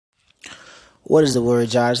What is the word,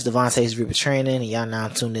 Josh? Devontae's Reaper Training, and y'all now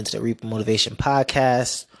tuned into the Reaper Motivation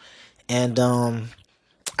Podcast. And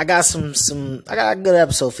I got I got a good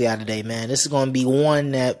episode for y'all today, man. This is gonna be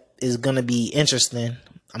one that is gonna be interesting.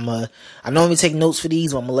 I normally take notes for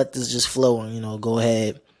these, but I'm gonna let this just flow and go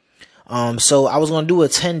ahead. So I was gonna do a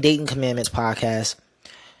 10 dating commandments podcast.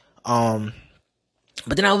 But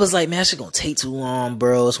then I was like, man, it's gonna take too long,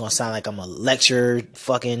 bro. It's gonna sound like I'm a lecture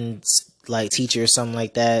fucking like teacher or something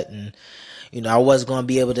like that, and I wasn't gonna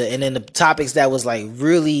be able to. And then the topics that was like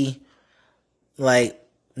really like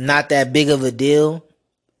not that big of a deal,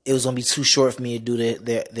 it was gonna be too short for me to do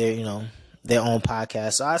their own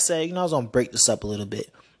podcast. So I said, I was gonna break this up a little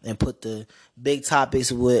bit and put the big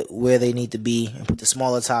topics with where they need to be, and put the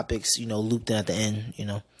smaller topics, looped in at the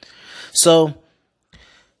end. So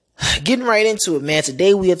getting right into it, man.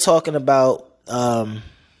 Today we are talking about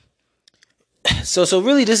so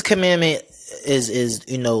really this commandment is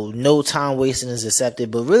no time wasting is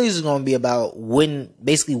accepted, but really this is going to be about when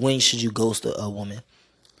should you ghost a woman.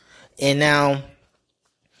 And now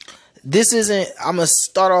I'm going to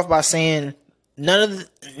start off by saying nothing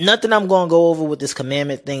I'm going to go over with this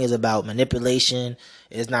commandment thing is about manipulation.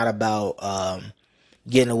 It's not about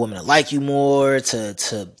getting a woman to like you more,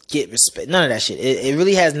 to get respect. None of that shit. It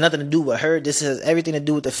really has nothing to do with her. This has everything to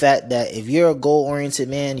do with the fact that if you're a goal-oriented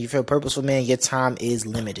man, if you're a purposeful man, your time is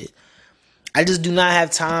limited. I just do not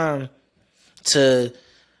have time to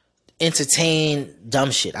entertain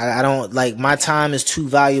dumb shit. I don't, like, my time is too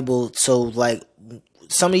valuable. So, like,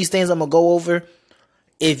 some of these things I'm going to go over,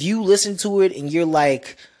 if you listen to it and you're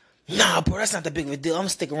like, nah, bro, that's not that big of a deal, I'm going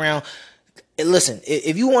to stick around. Listen,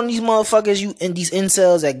 if you want these motherfuckers, these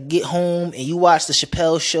incels that get home and you watch the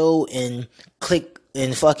Chappelle show and click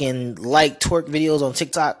and fucking like twerk videos on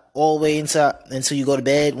TikTok all the way until you go to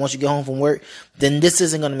bed once you get home from work, then this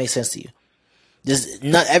isn't going to make sense to you.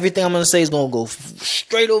 Not everything I'm going to say is going to go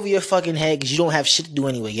straight over your fucking head because you don't have shit to do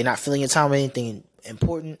anyway. You're not filling your time with anything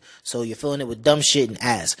important, so you're filling it with dumb shit and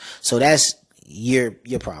ass. So that's your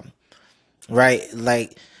problem, right?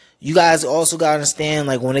 Like, you guys also gotta understand,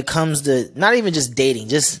 like, when it comes to not even just dating,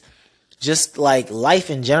 just like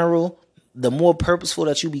life in general, the more purposeful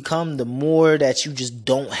that you become, the more that you just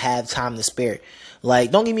don't have time to spare.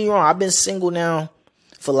 Like, don't get me wrong, I've been single now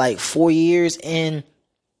for like 4 years, and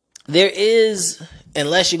there is,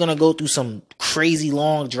 unless you're gonna go through some crazy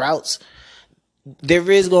long droughts,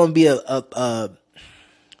 there is gonna be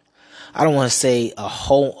I don't want to say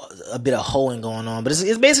a bit of hoeing going on, but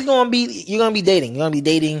it's basically going to be, you're going to be dating. You're going to be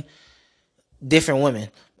dating different women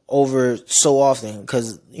over so often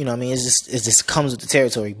because, it just comes with the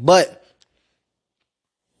territory. But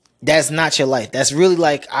that's not your life. That's really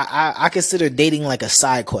like, I consider dating like a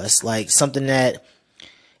side quest, like something that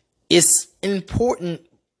is important,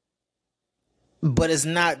 but it's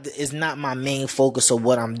not my main focus of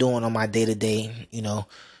what I'm doing on my day-to-day,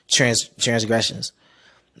 transgressions.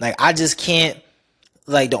 Like, I just can't,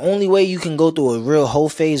 like, the only way you can go through a real hoe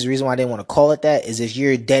phase, the reason why I didn't want to call it that, is if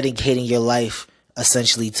you're dedicating your life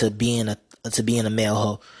essentially to being a male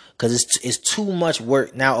hoe. Because it's too much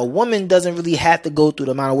work. Now, a woman doesn't really have to go through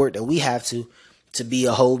the amount of work that we have to be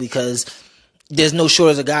a hoe, because there's no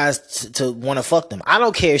shortage of guys to want to fuck them. I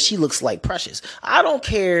don't care if she looks like Precious. I don't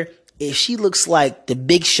care if she looks like the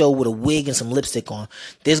Big Show with a wig and some lipstick on.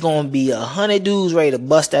 There's going to be 100 dudes ready to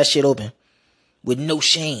bust that shit open with no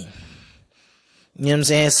shame. You know what I'm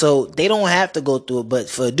saying? So they don't have to go through it. But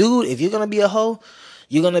for a dude, if you're going to be a hoe,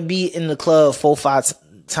 you're going to be in the club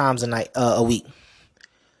 4-5 times a week.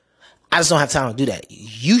 I just don't have time to do that.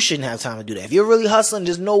 You shouldn't have time to do that. If you're really hustling,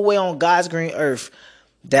 there's no way on God's green earth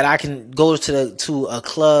that I can go to a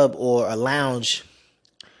club or a lounge.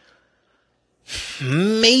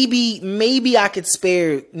 Maybe I could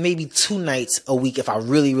spare maybe 2 nights a week if I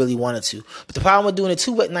really, really wanted to. But the problem with doing it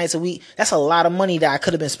 2 nights a week, that's a lot of money that I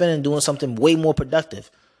could have been spending doing something way more productive.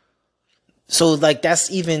 So, like, that's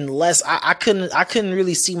even less. I couldn't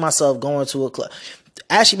really see myself going to a club.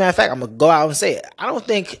 Actually, matter of fact, I'm gonna go out and say it. I don't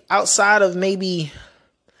think outside of maybe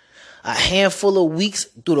a handful of weeks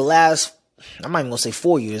through the last, I'm not even gonna say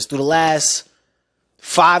 4 years, through the last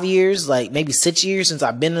 5 years, like maybe 6 years since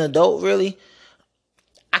I've been an adult, really,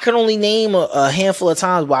 I can only name a handful of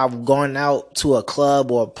times where I've gone out to a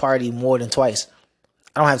club or a party more than twice.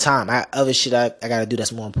 I don't have time. Other shit I gotta do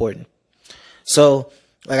that's more important. So,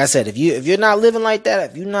 like I said, if you're not living like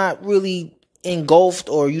that, if you're not really engulfed,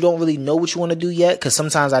 or you don't really know what you want to do yet, because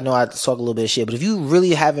sometimes I know I talk a little bit of shit, but if you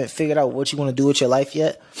really haven't figured out what you want to do with your life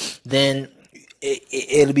yet, then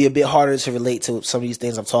it'll be a bit harder to relate to some of these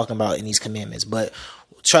things I'm talking about in these commandments. But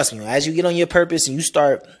trust me, as you get on your purpose and you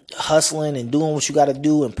start hustling and doing what you got to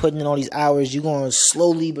do and putting in all these hours, you're going to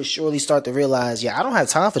slowly but surely start to realize, yeah, I don't have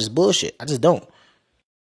time for this bullshit. I just don't.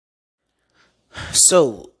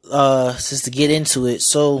 So, just to get into it,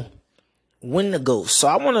 so when to ghost. So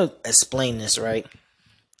I want to explain this, right?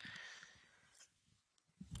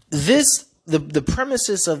 The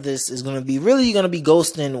premises of this is going to be really going to be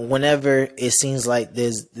ghosting whenever it seems like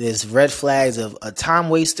there's red flags of a time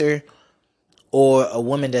waster or a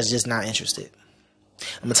woman that's just not interested.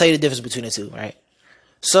 I'm gonna tell you the difference between the two, right?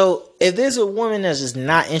 So if there's a woman that's just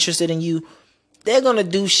not interested in you, they're gonna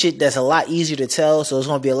do shit that's a lot easier to tell. So it's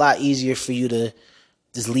gonna be a lot easier for you to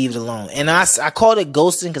just leave it alone. And I called it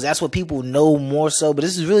ghosting because that's what people know more so. But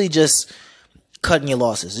this is really just cutting your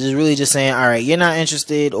losses. This is really just saying, all right, you're not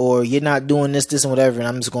interested or you're not doing this, and whatever, and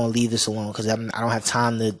I'm just gonna leave this alone because I don't have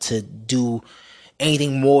time to do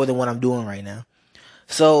anything more than what I'm doing right now.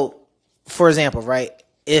 So, for example, right,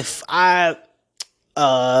 if I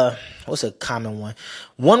what's a common one?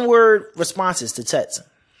 One word responses to text.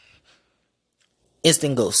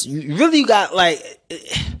 Instant ghost. You got like,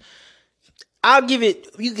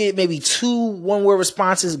 you get maybe 2 one-word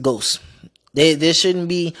responses, ghost. There shouldn't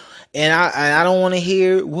be, and I don't want to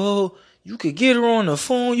hear, well, you could get her on the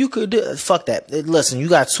phone, you could do, fuck that. Listen, you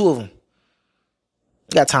got 2 of them.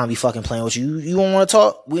 You got time to be fucking playing with you. You don't want to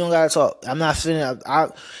talk? We don't got to talk. I'm not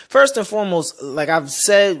finna. First and foremost, like I've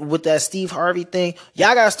said with that Steve Harvey thing,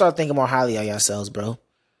 y'all got to start thinking more highly of yourselves, bro.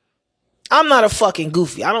 I'm not a fucking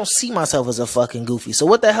goofy. I don't see myself as a fucking goofy. So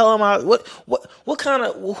what the hell am I? What kind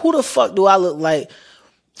of, who the fuck do I look like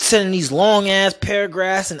sending these long ass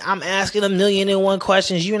paragraphs and I'm asking 1,000,001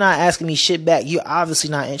 questions? You're not asking me shit back. You're obviously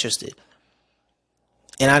not interested.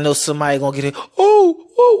 And I know somebody gonna get it. Oh,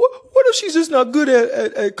 what if she's just not good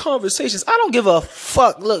at conversations? I don't give a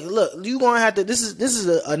fuck. Look, you gonna have to. This is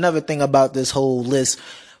another thing about this whole list.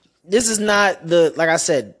 This is not like I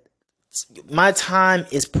said, my time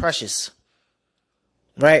is precious,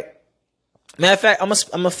 right? Matter of fact, I'm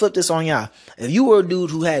gonna flip this on y'all. If you were a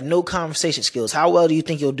dude who had no conversation skills, how well do you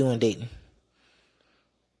think you'll do in dating?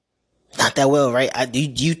 Not that well, right? Do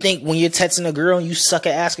you think when you're texting a girl and you suck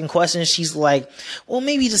at asking questions, she's like, well,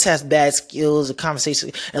 maybe he just has bad skills of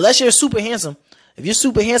conversation. Unless you're super handsome. If you're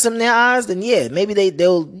super handsome in their eyes, then yeah, maybe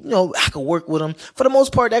they'll, I could work with them. For the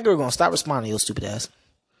most part, that girl gonna stop responding to your stupid ass.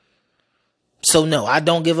 So no, I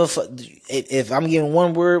don't give a fuck. If I'm giving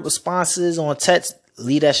 1-word responses on text,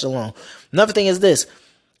 leave that shit alone. Another thing is this.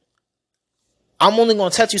 I'm only going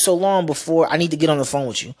to text you so long before I need to get on the phone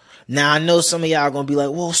with you. Now, I know some of y'all are going to be like,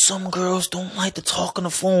 well, some girls don't like to talk on the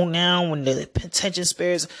phone now when the attention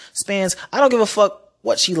spans. I don't give a fuck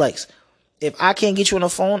what she likes. If I can't get you on the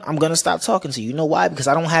phone, I'm going to stop talking to you. You know why? Because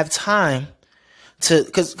I don't have time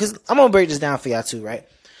because I'm going to break this down for y'all too, right?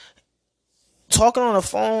 Talking on the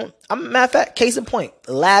phone, matter of fact, case in point,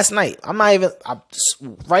 last night,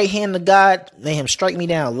 right hand to God, made him strike me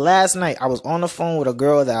down. Last night, I was on the phone with a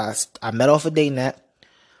girl that I met off a dating app,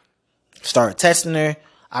 started texting her.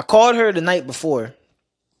 I called her the night before,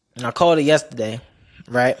 and I called her yesterday,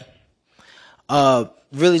 right?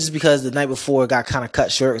 Really just because the night before it got kind of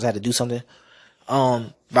cut short because I had to do something.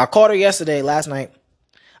 But I called her yesterday, last night.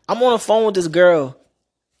 I'm on the phone with this girl,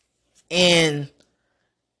 and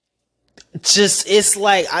just, it's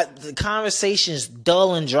like the conversation's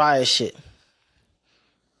dull and dry as shit.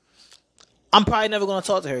 I'm probably never gonna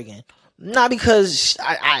talk to her again. Not because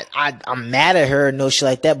I'm mad at her or no shit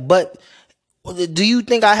like that, but do you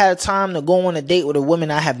think I had time to go on a date with a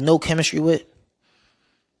woman I have no chemistry with?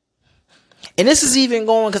 And this is even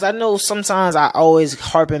going because I know sometimes I always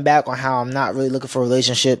harping back on how I'm not really looking for a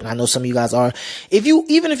relationship, and I know some of you guys are.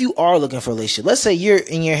 Even if you are looking for a relationship, let's say you're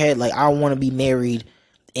in your head like, I want to be married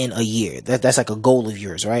in a year. That's like a goal of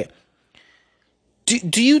yours, right?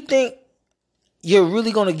 Do you think you're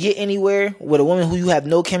really going to get anywhere with a woman who you have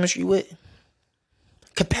no chemistry with?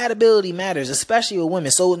 Compatibility matters, especially with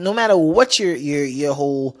women. So no matter what your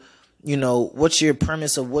whole, what your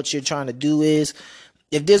premise of what you're trying to do is,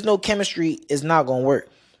 if there's no chemistry, it's not going to work.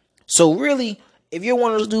 So really, if you're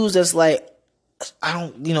one of those dudes that's like,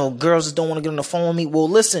 girls just don't want to get on the phone with me. Well,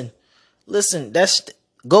 listen, that's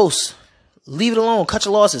ghost. Leave it alone. Cut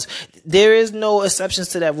your losses. There is no exceptions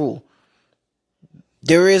to that rule.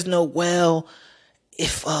 There is no,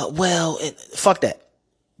 fuck that.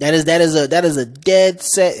 That is a dead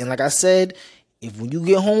set. And like I said, if when you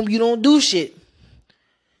get home, you don't do shit.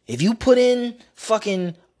 If you put in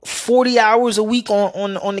fucking 40 hours a week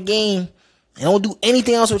on the game and don't do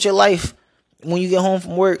anything else with your life when you get home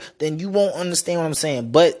from work, then you won't understand what I'm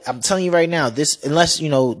saying. But I'm telling you right now, unless,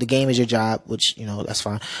 the game is your job, which, that's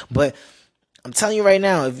fine. But I'm telling you right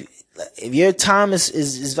now, if your time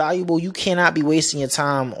is valuable, you cannot be wasting your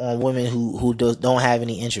time on women who don't have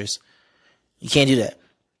any interest. You can't do that.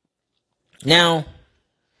 Now,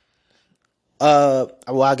 well,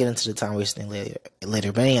 I'll get into the time wasting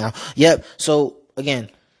later. But anyhow, yep. So again,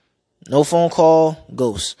 no phone call,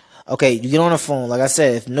 ghost. Okay, you get on the phone. Like I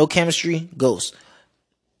said, if no chemistry, ghost.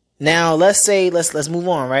 Now let's move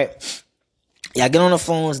on, right? Yeah, I get on the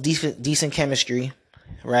phone, it's decent chemistry,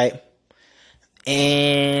 right?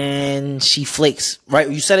 And she flakes, right?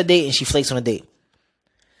 You set a date and she flakes on a date.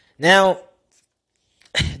 Now,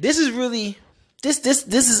 this is really this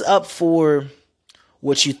is up for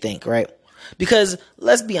what you think, right? Because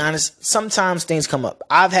let's be honest, sometimes things come up.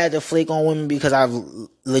 I've had to flake on women because I've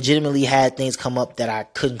legitimately had things come up that I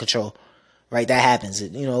couldn't control. Right? That happens.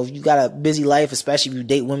 You know, if you got a busy life, especially if you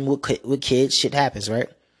date women with kids, shit happens, right?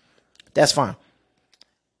 That's fine.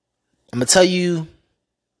 I'm gonna tell you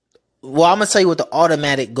what the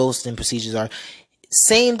automatic ghosting procedures are.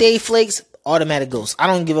 Same day flakes, automatic ghost. I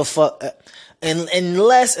don't give a fuck. And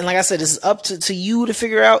unless, and like I said, this is up to you to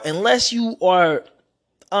figure out, unless you are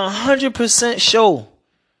 100% sure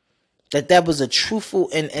that was a truthful,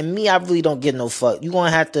 and me, I really don't give no fuck. You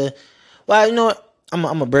gonna have to, well, you know what? I'm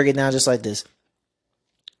gonna break it down just like this.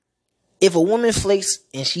 If a woman flakes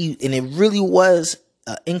and it really was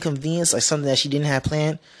an inconvenience, like something that she didn't have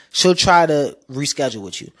planned, she'll try to reschedule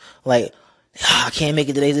with you. Like, I can't make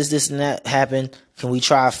it today. This, and that happened. Can we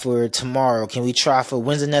try for tomorrow? Can we try for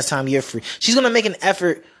when's the next time you're free? She's gonna make an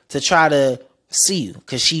effort to try to see you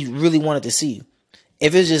because she really wanted to see you.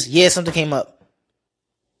 If it's just, yeah, something came up,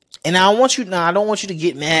 and I don't want you to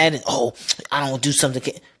get mad and I don't do something.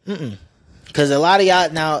 Because a lot of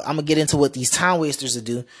y'all, now I'm gonna get into what these time wasters will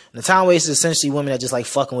do. And the time wasters are essentially women that just like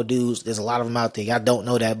fucking with dudes. There's a lot of them out there. Y'all don't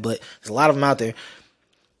know that, but there's a lot of them out there.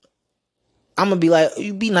 I'm gonna be like,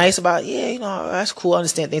 you be nice about it. Yeah, you know, that's cool. I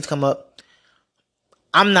understand things come up.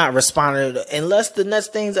 I'm not responding unless the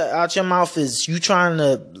next things out your mouth is you trying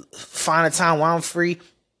to find a time while I'm free.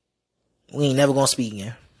 We ain't never gonna speak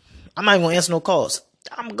again. I'm not even gonna answer no calls.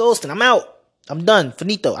 I'm ghosting. I'm out. I'm done.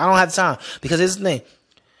 Finito. I don't have time. Because here's the thing.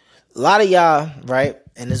 A lot of y'all, right?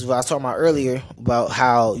 And this is what I was talking about earlier about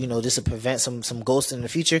how, you know, this will prevent some ghosting in the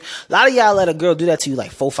future. A lot of y'all let a girl do that to you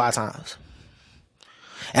like 4-5 times.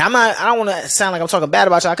 And I don't want to sound like I'm talking bad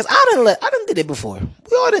about y'all because I done did it before.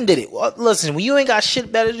 We all done did it. Well, listen, when you ain't got shit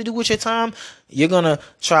better to do with your time, you're going to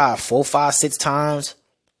try 4, 5, 6 times.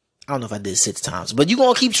 I don't know if I did 6 times, but you're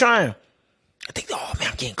going to keep trying. I think, oh man,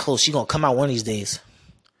 I'm getting close. She's going to come out one of these days.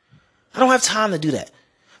 I don't have time to do that.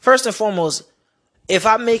 First and foremost, if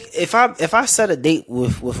I set a date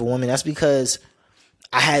with a woman, that's because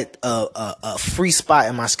I had a free spot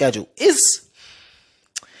in my schedule. It's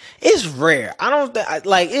rare. I don't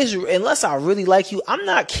like it's unless I really like you. I'm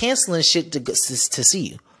not canceling shit to see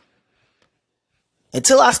you.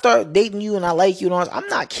 Until I start dating you and I like you, I'm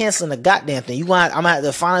not canceling a goddamn thing. I'm gonna have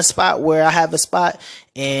to find a spot where I have a spot,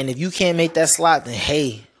 and if you can't make that slot, then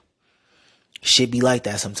hey, shit be like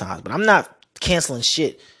that sometimes. But I'm not canceling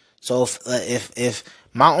shit. So if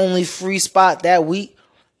my only free spot that week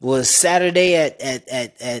was Saturday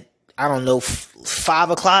at I don't know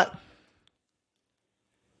 5 o'clock,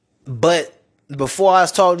 but before I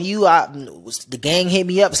was talking to you, the gang hit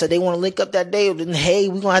me up, said they want to link up that day. Then hey,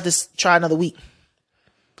 we gonna have to try another week.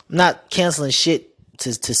 I'm not canceling shit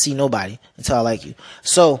to see nobody until I like you.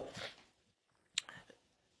 So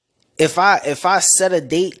if I set a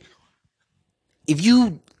date,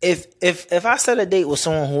 if I set a date with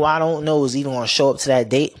someone who I don't know is even gonna show up to that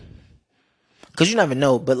date, because you never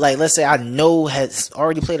know, but like let's say I know has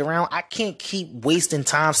already played around, I can't keep wasting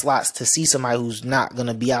time slots to see somebody who's not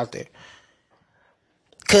gonna be out there.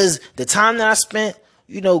 Because the time that I spent,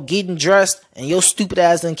 you know, getting dressed and your stupid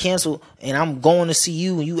ass done canceled and I'm going to see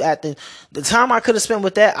you and you at the time I could have spent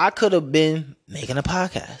with that, I could have been making a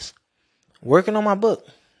podcast, working on my book,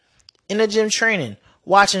 in the gym training,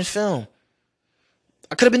 watching film.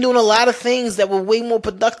 I could have been doing a lot of things that were way more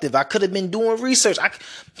productive. I could have been doing research. I could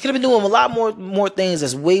have been doing a lot more things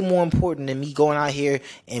that's way more important than me going out here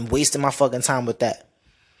and wasting my fucking time with that.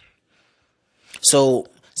 So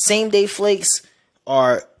same day flakes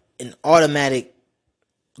are an automatic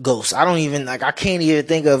ghost. I can't even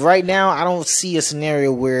think of right now. I don't see a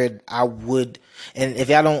scenario where I would, and if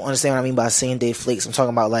y'all don't understand what I mean by same day flakes, I'm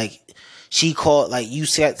talking about like she called, like you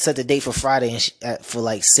set the date for Friday and for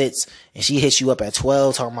like 6, and she hits you up at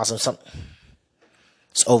 12 talking about something.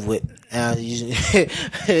 It's over with.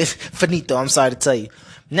 Finito. I'm sorry to tell you.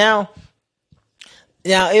 Now,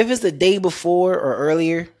 if it's the day before or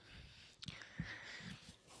earlier,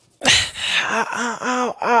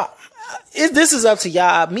 This is up to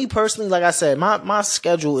y'all. Me personally, like I said, my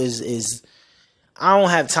schedule is I don't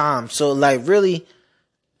have time. So like really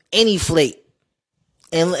any flake.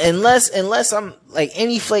 And unless I'm like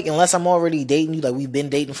any flake, unless I'm already dating you, like we've been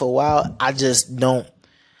dating for a while, I just don't.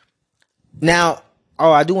 Now,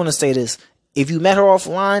 oh, I do want to say this: if you met her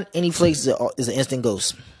offline, any flakes is an instant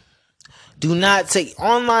ghost. Do not take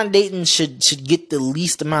online dating should get the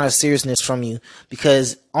least amount of seriousness from you,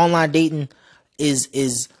 because online dating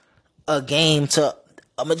is a game to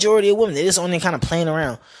a majority of women. They're just only kind of playing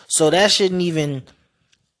around, so that shouldn't even.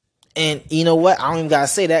 And you know what? I don't even gotta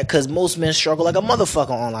say that, because most men struggle like a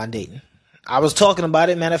motherfucker online dating. I was talking about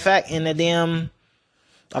it, matter of fact, in the damn,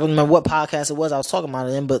 I don't remember what podcast it was I was talking about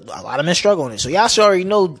it in, but a lot of men struggle on it. So y'all should already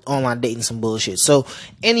know online dating some bullshit. So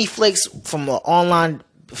any flakes from a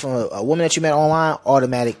woman that you met online,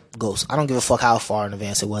 automatic ghost. I don't give a fuck how far in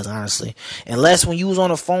advance it was, honestly. Unless when you was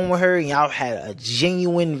on the phone with her and y'all had a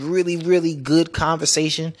genuine, really, really good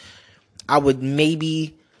conversation, I would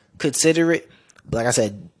maybe consider it. But like I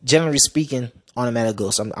said, generally speaking, automatic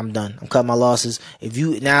ghost. I'm done. I'm cutting my losses. If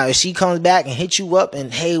she comes back and hits you up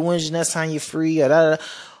and, hey, when's the next time you're free? Or da, da, da,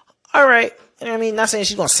 all right. You know what I mean? Not saying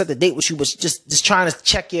she's gonna set the date with you, but just trying to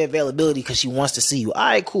check your availability because she wants to see you. All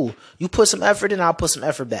right, cool. You put some effort in, I'll put some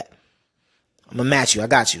effort back. I'm gonna match you. I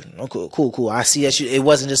got you. Oh, cool. I see that it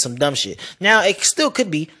wasn't just some dumb shit. Now it still could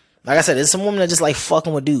be. Like I said, there's some women that just like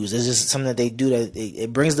fucking with dudes. It's just something that they do that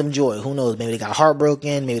it brings them joy. Who knows? Maybe they got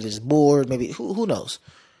heartbroken. Maybe they're just bored. Maybe who knows?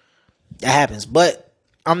 That happens. But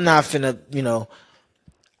I'm not finna,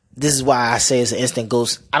 this is why I say it's an instant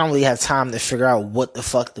ghost. I don't really have time to figure out what the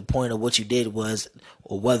fuck the point of what you did was,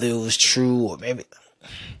 or whether it was true, or maybe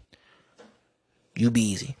you be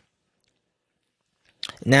easy.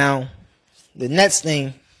 Now, the next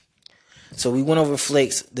thing, so we went over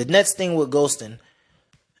flakes. The next thing with ghosting,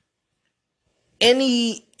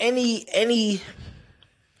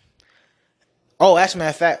 oh, as a matter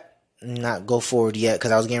of fact, not go forward yet,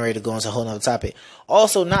 because I was getting ready to go into a whole nother topic.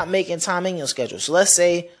 Also, not making time in your schedule. So let's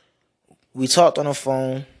say we talked on the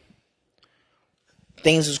phone,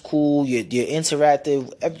 things is cool, you're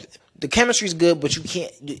interactive, the chemistry's good, but you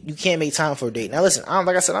can't make time for a date. Now listen,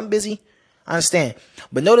 like I said, I'm busy, I understand,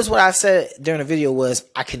 but notice what I said during the video was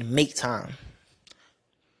I can make time.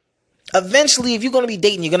 Eventually, if you're going to be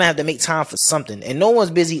dating, you're going to have to make time for something, and no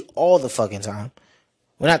one's busy all the fucking time.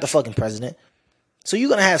 We're not the fucking president. So you're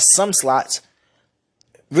going to have some slots.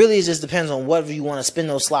 Really, it just depends on whether you want to spend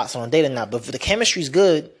those slots on a date or not. But if the chemistry's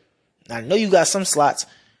good, I know you got some slots,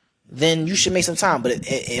 then you should make some time. But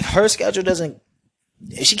if her schedule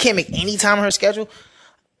if she can't make any time on her schedule,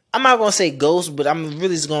 I'm not going to say ghost, but I'm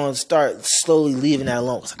really just going to start slowly leaving that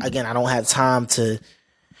alone. Again, I don't have time to,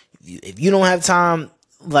 if you don't have time,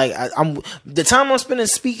 like I'm the time I'm spending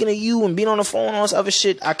speaking to you and being on the phone and all this other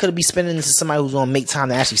shit, I could be spending this to somebody who's going to make time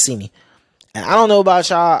to actually see me. And I don't know about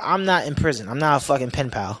y'all, I'm not in prison. I'm not a fucking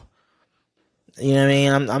pen pal. You know what I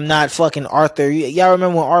mean? I'm not fucking Arthur. Y'all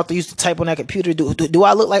remember when Arthur used to type on that computer? Do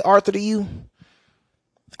I look like Arthur to you?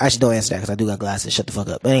 Actually, don't answer that because I do got glasses. Shut the fuck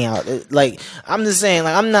up. But anyhow, like I'm just saying,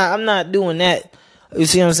 like I'm not doing that. You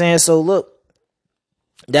see what I'm saying? So look,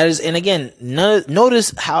 that is, and again,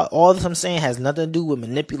 notice how all this I'm saying has nothing to do with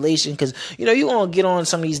manipulation, because you gonna get on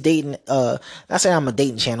some of these dating. Not saying I'm a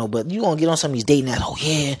dating channel, but you gonna get on some of these dating apps. Oh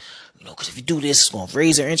yeah. Because if you do this, it's going to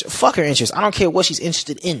raise her interest. Fuck her interest. I don't care what she's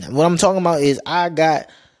interested in. What I'm talking about is I got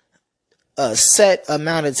a set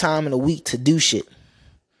amount of time in a week to do shit.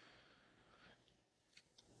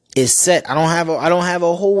 It's set. I don't have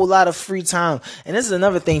a whole lot of free time. And this is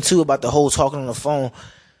another thing too about the whole talking on the phone.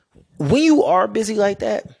 When you are busy like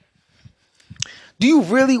that, do you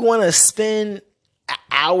really want to spend an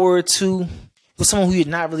hour or two with someone who you're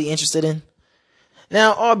not really interested in?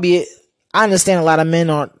 Now, albeit, I understand a lot of men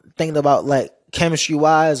aren't thinking about like chemistry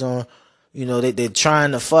wise, or they're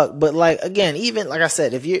trying to fuck, but like again, even like I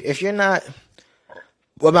said, if you're not,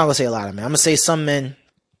 well, I'm not gonna say a lot of men, I'm gonna say some men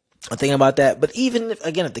are thinking about that, but even if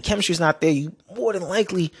the chemistry's not there, you more than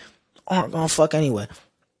likely aren't gonna fuck anyway.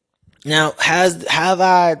 Now, have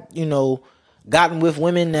I gotten with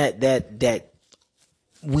women that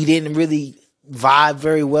we didn't really vibe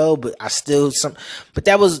very well, but but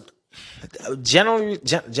that was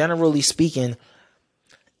generally speaking,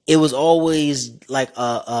 it was always like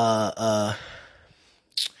a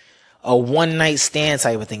one night stand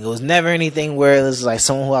type of thing. It was never anything where it was like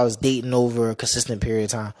someone who I was dating over a consistent period of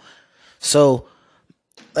time. So,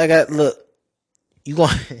 look, you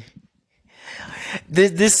going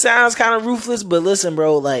this sounds kind of ruthless, but listen,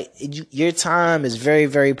 bro, like your time is very,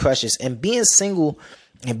 very precious, and being single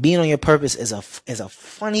and being on your purpose is a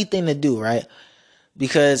funny thing to do, right?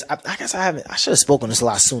 because I guess I should have spoken this a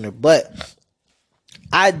lot sooner, but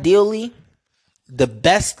ideally, the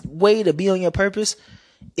best way to be on your purpose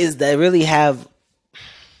is to really have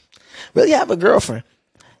a girlfriend.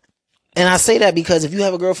 And I say that because if you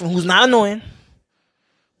have a girlfriend who's not annoying,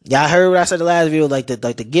 y'all heard what I said the last video, like the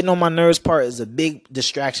getting on my nerves part is a big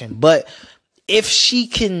distraction. But if she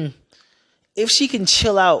can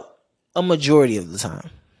chill out a majority of the time,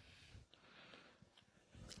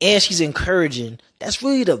 and she's encouraging, that's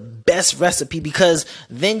really the best recipe, because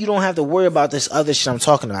then you don't have to worry about this other shit I'm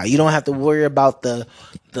talking about. You don't have to worry about the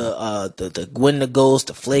when the goals,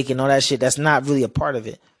 the flake, and all that shit. That's not really a part of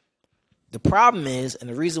it. The problem is, and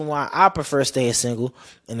the reason why I prefer staying single,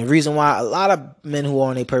 and the reason why a lot of men who are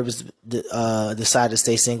on their purpose decide to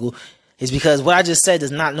stay single, is because what I just said does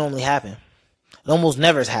not normally happen. It almost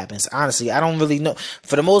never happens. Honestly, I don't really know.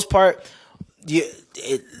 For the most part,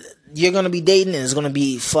 you're gonna be dating and it's gonna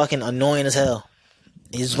be fucking annoying as hell.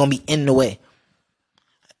 It's gonna be in the way.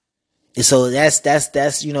 And so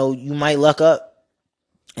that's you might luck up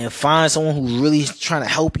and find someone who's really trying to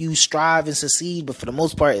help you strive and succeed, but for the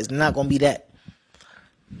most part, it's not gonna be that.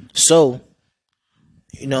 So,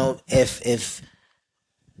 if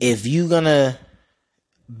you're gonna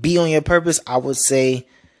be on your purpose, I would say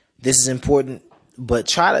this is important. But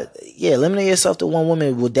try to, eliminate yourself to one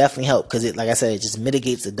woman will definitely help, because it, like I said, it just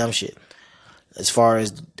mitigates the dumb shit. As far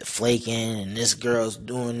as the flaking and this girl's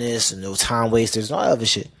doing this and no time wasters and all that other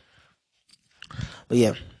shit. But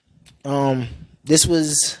yeah, this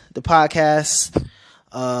was the podcast.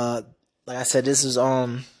 Like I said, this is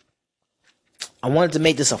I wanted to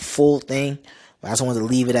make this a full thing, but I just wanted to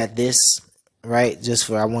leave it at this, right?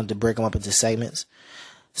 I wanted to break them up into segments.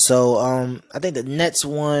 So I think the next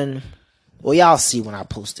one, well, y'all see when I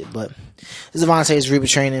post it, but this is Vontae's Reaper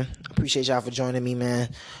Training. Appreciate y'all for joining me, man.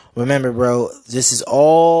 Remember, bro, this is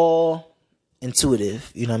all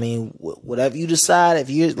intuitive. You know what I mean? Whatever you decide, if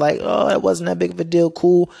you're like, oh, that wasn't that big of a deal,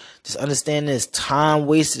 cool. Just understand this. Time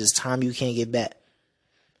wasted is time you can't get back.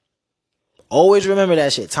 Always remember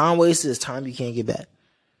that shit. Time wasted is time you can't get back.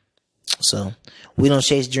 So, we don't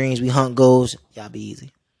chase dreams. We hunt goals. Y'all be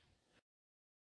easy.